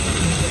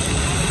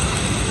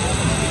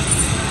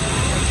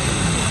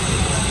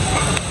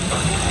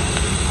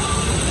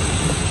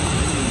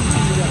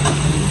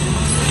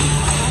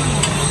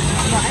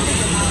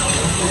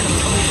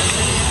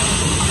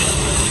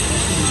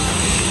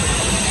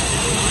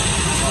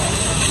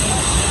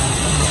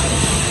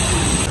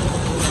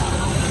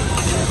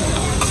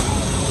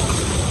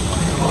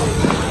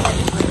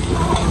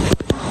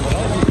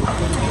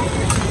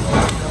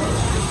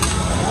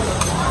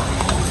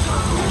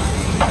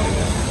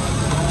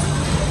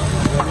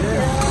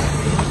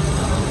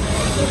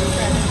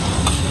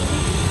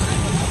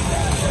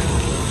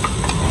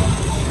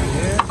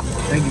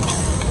 Thank you.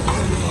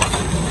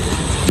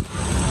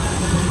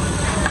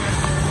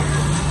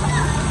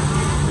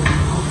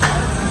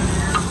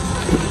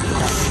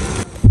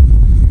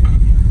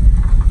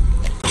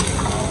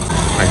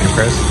 I can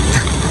press.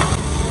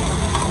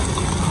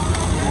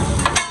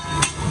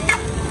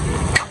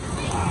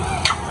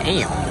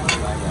 Damn.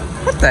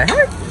 What the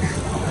heck?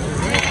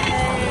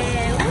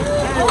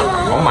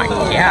 Oh my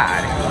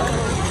god.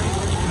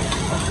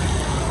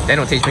 They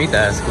don't teach me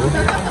that at school.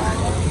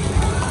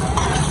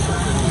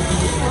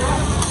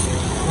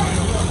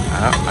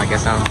 Oh, I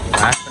guess I'm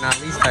last but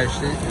not least type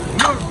shit.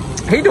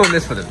 He doing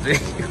this for the video.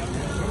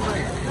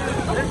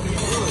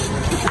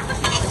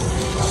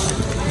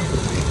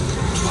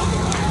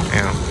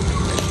 Damn.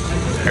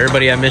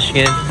 Everybody at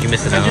Michigan, you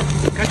missing out.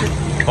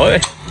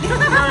 What?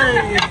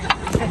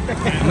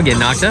 I'm gonna get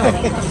knocked out.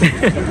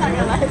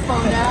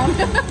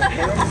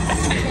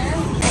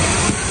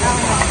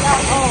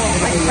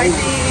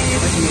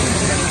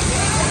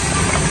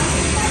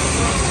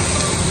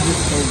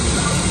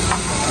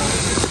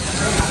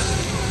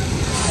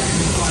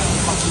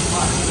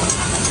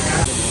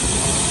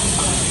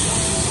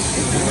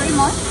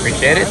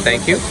 Appreciate it,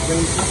 thank you. So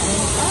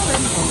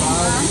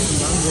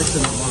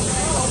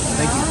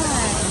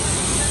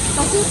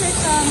who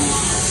takes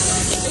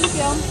thank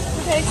you. Who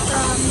takes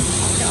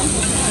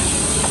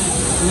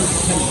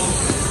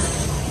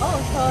oh,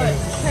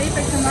 so you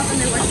pick them up and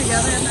they work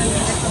together and then you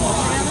pick them all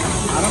together?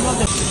 I don't know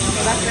if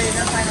So that's where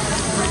you're final.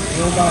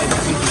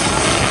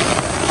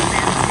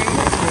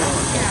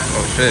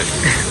 Oh shit.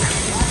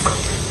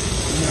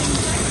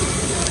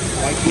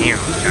 Damn,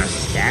 got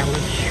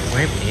salad,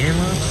 shrimp, and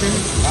lobster.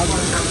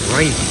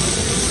 Crazy.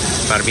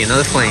 About to be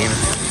another flame.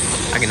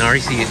 I can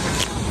already see it.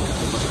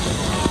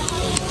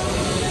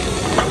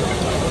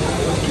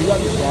 You got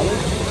the salad?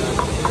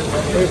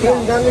 Hey,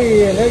 friend,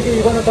 Dali,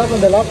 you want to talk on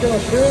the lobster or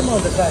shrimp or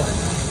the side?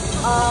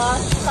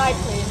 Side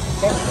please.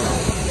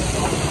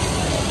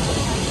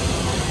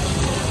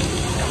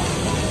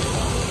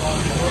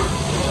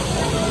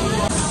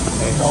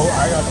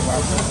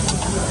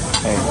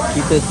 Hey,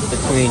 keep this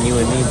between you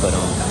and me, but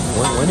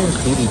when is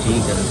DDG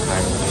gonna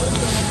start?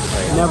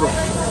 Like, Never.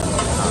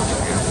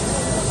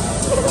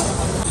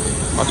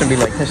 Watch him be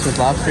like, catch this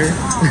lobster.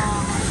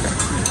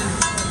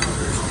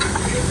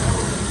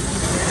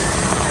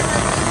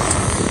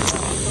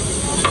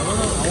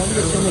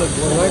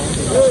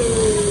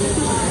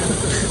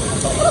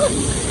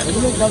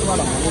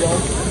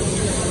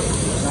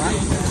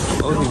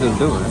 What was he just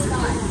doing?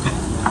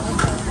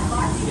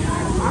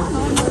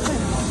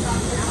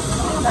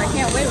 I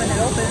can't wait when it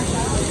opens.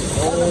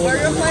 Oh, the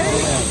burger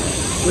place?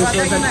 Well, I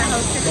think that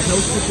host chicken.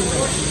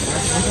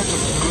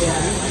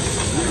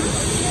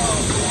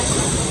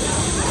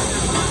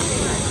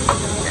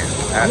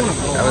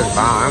 That was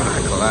bomb, I'm not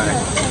gonna lie.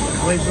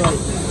 Wait, so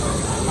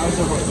how's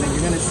it work? Like,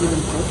 you're gonna see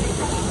them cook?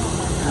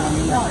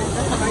 No, it's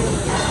just a regular.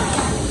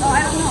 Oh,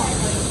 I don't know.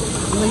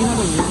 No, you have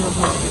a original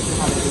part.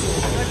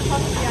 It's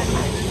supposed to be on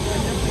here.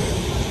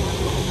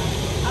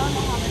 I don't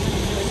know how they're gonna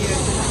do it here.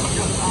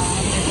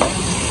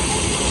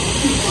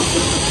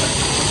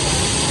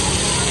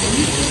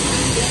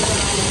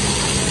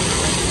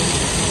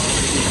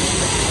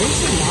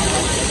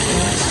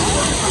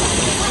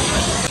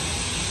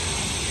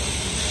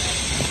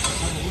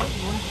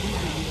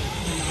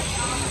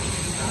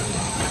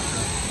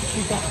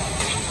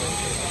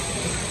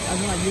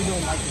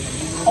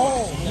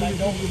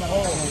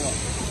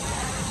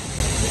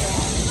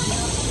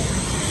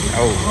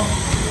 Oh,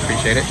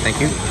 appreciate it, thank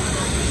you. I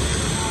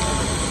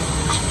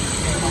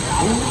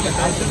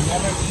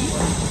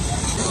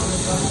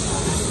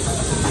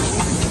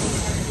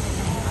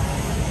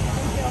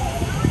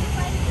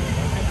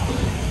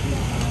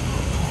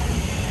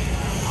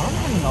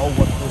don't know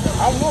what food that is.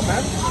 I don't know,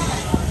 man.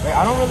 Wait,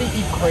 I don't really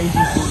eat crazy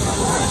food.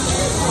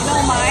 You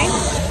know mine?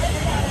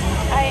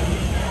 I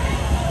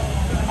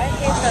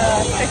hate the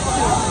fish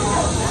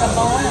tooth, the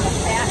bone and the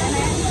fat in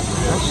it.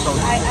 That's so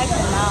I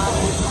cannot.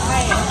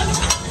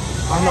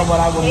 I don't know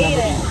what I would hate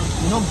never it. eat.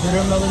 You know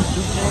bitter melon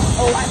soup thing?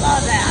 Oh, I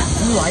love that.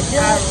 You like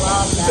it? I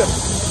love that.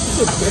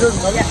 It's a bitter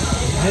melon. Yeah.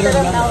 Bitter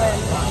Bitter melon. melon.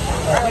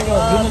 It's I like a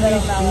love Vietnamese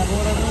bitter soup melon. or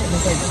whatever. And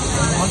it's like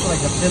a bunch of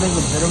like the filling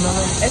with bitter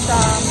melon.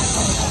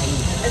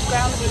 It's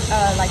ground beef,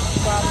 like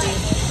ground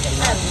beef.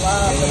 I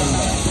love bitter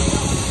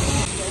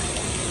melon.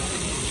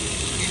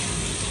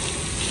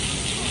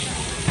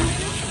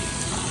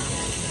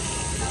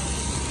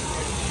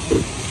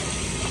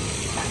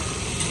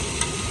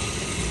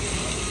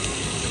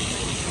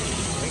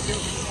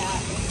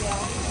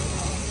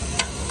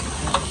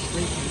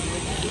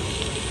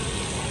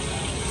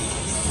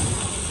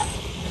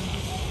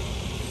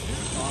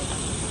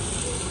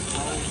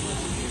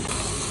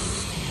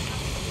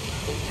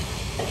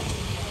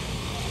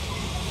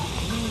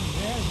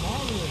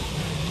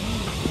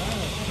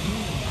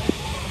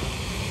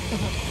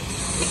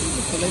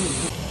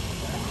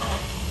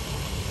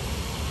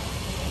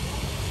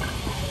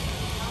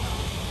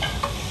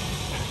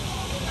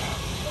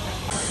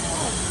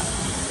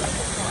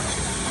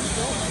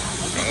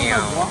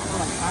 Damn.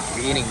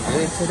 You're eating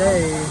good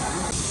today.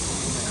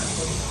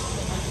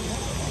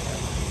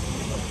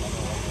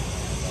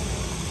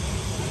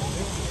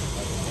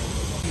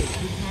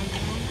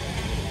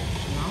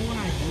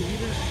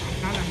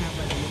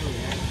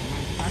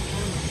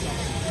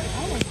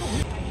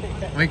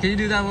 Wait, can you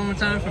do that one more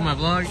time for my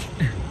vlog?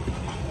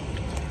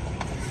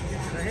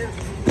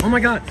 Oh my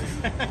god.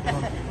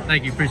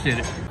 Thank you, appreciate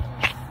it.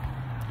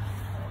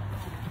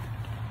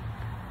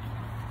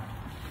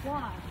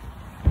 Why?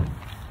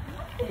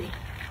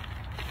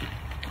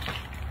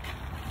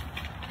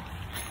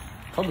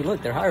 Kobe,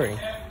 look, they're hiring.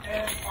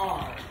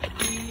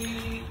 F-R-E-A-K.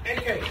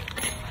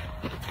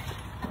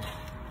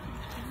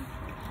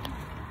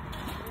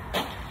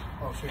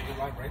 Oh, shit, you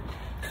like, right?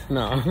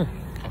 No.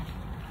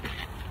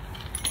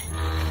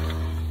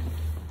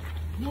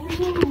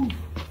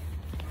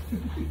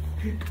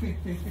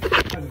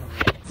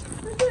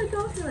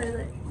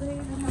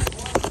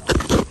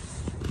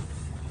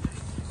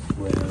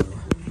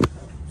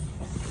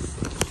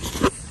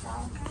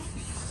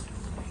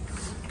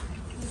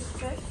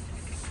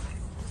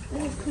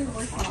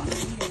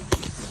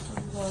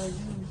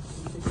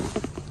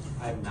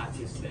 I have not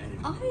tasted any.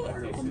 I'm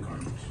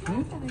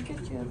gonna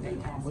get you a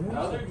big ass. The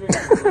other drinks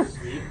are really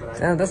sweet, but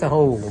Damn, that's a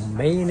whole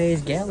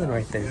mayonnaise gallon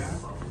right there.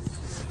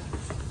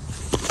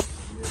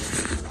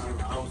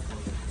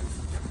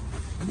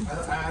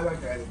 I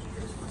like that energy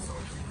drinks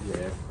myself.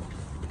 yeah.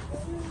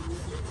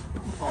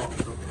 Oh,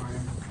 so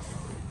fine.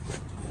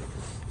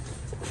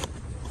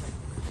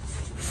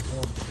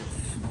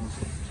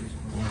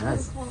 Yeah,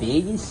 that's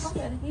big as shit.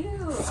 Look at you.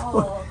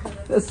 Oh,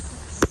 That's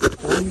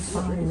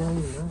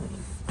 $45.99.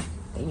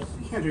 Damn. You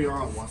can't do it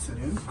all at once,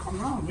 in. Come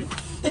on, man.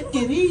 Take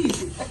it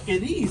easy. Take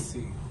it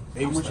easy.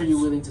 How much are you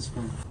willing to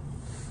spend?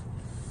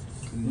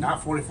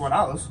 Not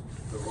 $44.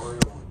 The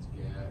Oreo one's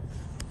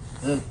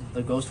gas.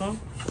 The ghost one?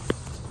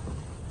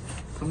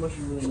 How much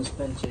are you willing to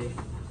spend, Jay?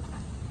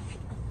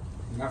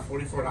 Not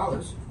 $44.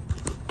 What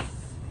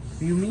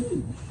do you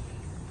mean?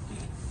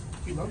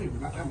 You love me,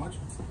 but not that much.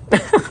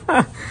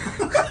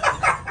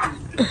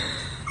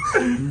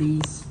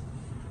 Please.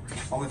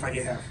 Only if I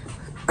get half.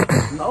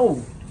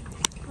 No.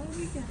 what are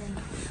we getting?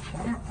 I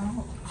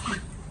don't.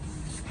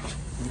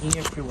 You can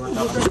get pre-workout.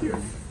 Look right here.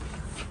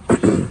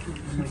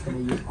 I'm just gonna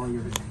use all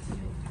your banana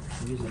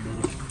today. Use a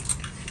little.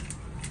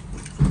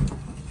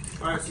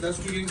 Alright, so that's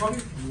what you're getting, Kobe?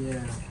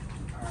 Yeah.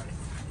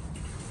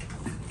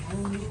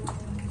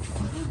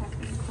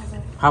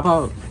 How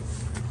about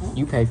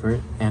you pay for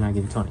it and I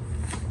give you 20?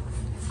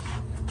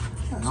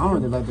 I don't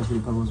really like the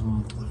Fruit Pebbles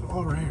one.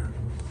 All right here.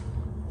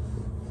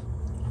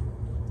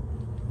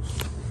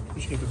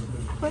 You should get this one.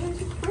 What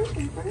is your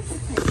birthday?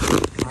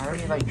 I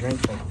already like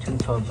drank like 2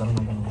 tubs. I'm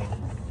not gonna lie.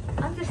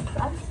 I'm just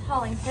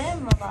telling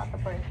him about the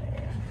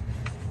birthday.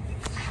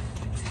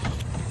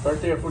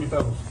 Birthday or Fruity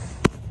Pebbles?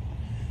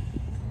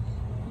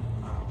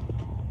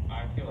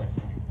 I feel like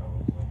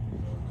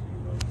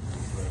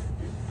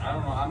I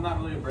don't know. I'm not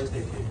really a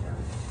birthday cake guy.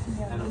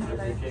 And a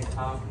birthday cake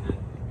top, and it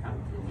kind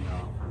of threw me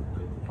off.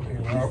 Okay,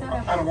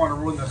 well, I don't want to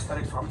ruin the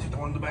aesthetic, so I'm gonna take the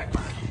one in the back.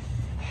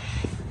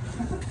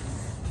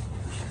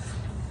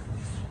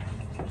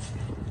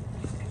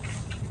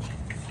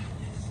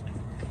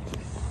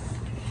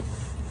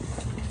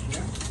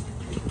 Yeah.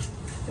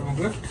 Everyone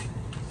good?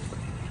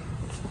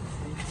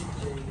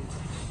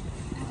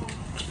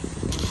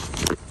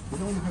 We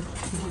don't have to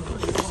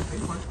pay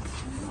for it.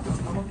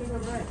 I'm gonna give it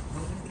back.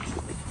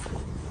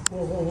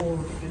 Whoa, whoa,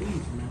 whoa, take it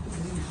easy, man. Take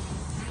it easy.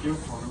 Your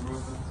phone,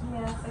 brother.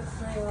 Yeah,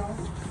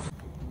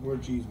 6-0. More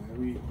cheese, man.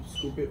 We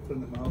scoop it, put it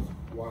in the mouth,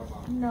 water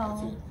bottle. No.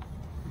 That's it.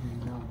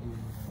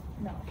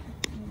 No.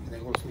 And then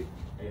go to sleep.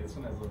 Hey, this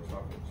one has little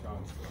chocolate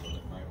chunks, so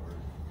it might work.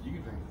 You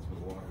can drink this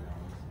with water,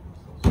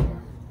 honestly.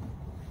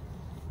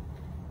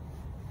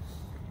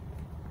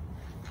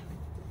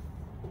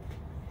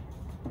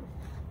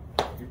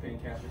 You're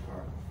cash your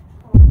card.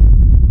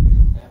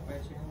 Is that by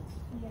chance?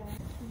 Yeah.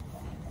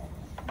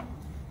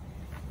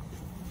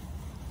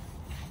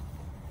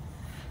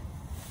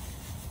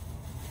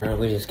 Alright,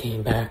 we just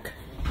came back.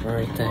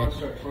 Right there.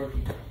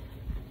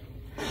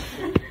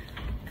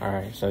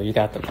 Alright, so you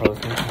got the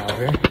protein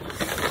powder.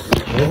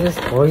 What is this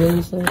oil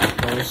you said?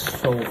 That is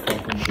so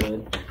fucking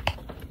good.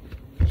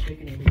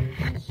 Chicken in here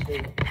is so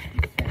fat,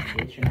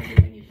 bitch. You're not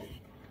getting anything.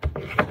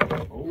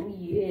 Oh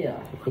yeah.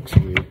 It looks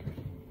weird.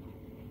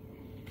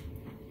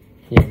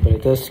 Yeah, but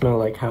it does smell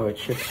like how it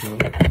should smell.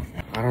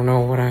 I don't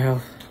know what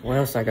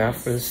else I got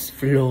for this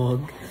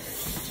vlog.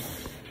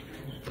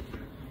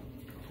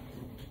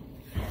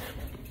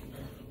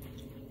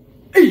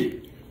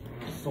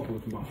 Stop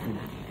looking at my food.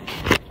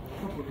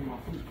 Stop looking at my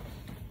food.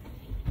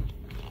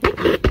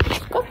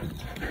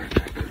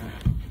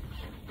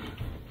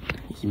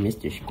 It's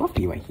Mr.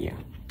 Scruffy right here.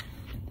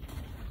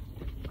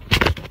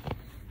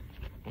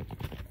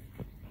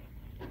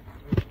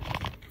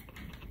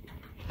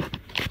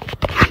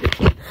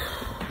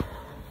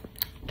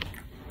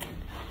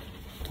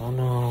 Don't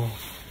know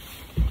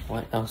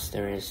what else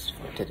there is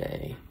for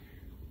today.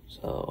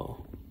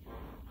 So,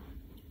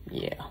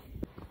 yeah.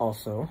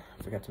 Also,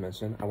 I forgot to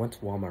mention, I went to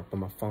Walmart, but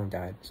my phone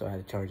died, so I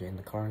had to charge it in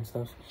the car and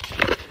stuff.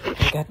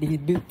 I got these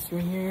boots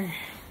right here.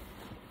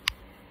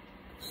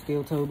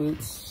 Steel toe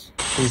boots.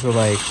 These were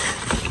like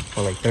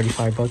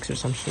 35 bucks or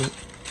some shit.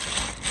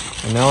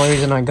 And the only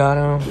reason I got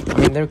them, I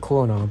mean, they're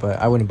cool and all, but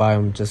I wouldn't buy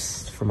them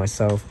just for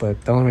myself.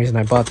 But the only reason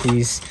I bought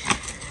these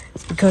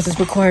is because it's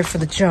required for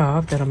the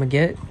job that I'm gonna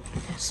get.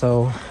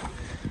 So,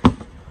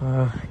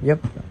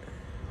 yep.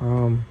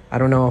 I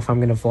don't know if I'm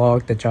gonna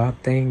vlog the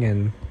job thing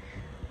and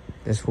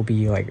this will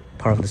be like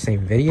part of the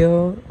same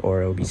video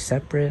or it'll be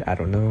separate. I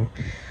don't know.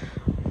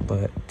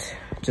 But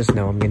just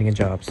know I'm getting a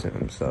job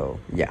soon. So,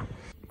 yeah.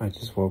 I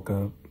just woke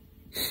up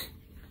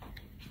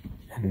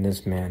and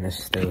this man is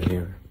still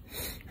here.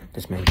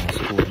 This man has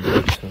school to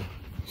go to.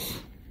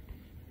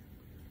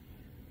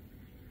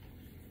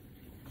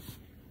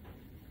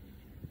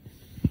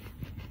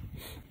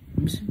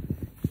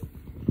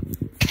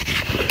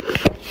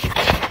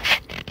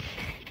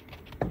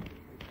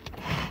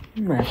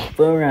 My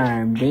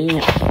forearm,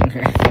 damn.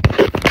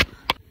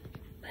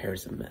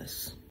 Hair's a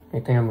mess.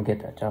 You think I'm gonna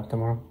get that job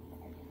tomorrow?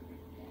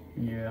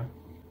 Yeah.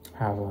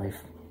 How's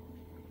life?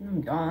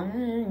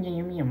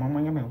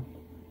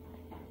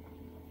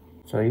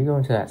 So are you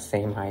going to that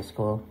same high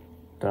school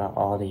throughout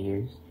all the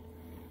years?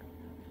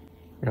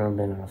 You ever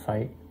been in a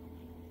fight?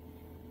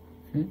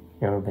 Hmm?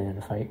 You ever been in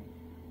a fight?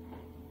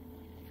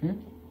 Hmm?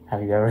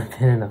 Have you ever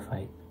been in a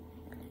fight?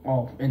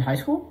 Oh, in high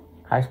school?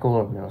 High school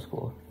or middle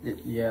school?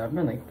 Yeah, I've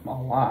been like a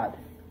lot.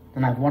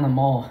 And I've won them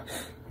all.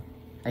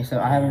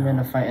 Except I haven't been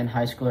in a fight in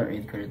high school or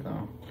 8th grade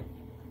though.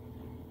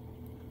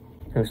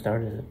 Who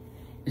started it?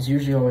 It's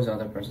usually always the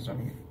other person's on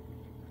here.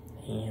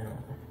 Yeah.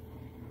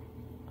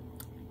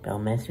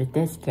 Don't mess with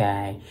this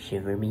guy.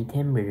 Shiver me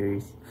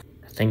timbers.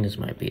 I think this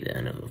might be the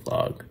end of the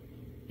vlog.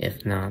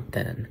 If not,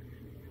 then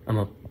I'm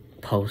gonna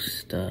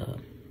post the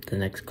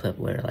next clip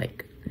where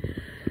like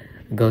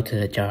go to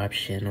the job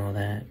shit and all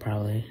that.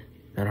 Probably.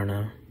 I don't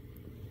know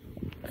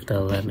if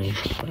they'll let me,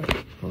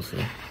 but we'll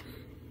see.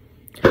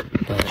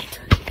 But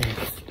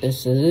if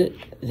this is it,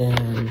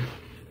 then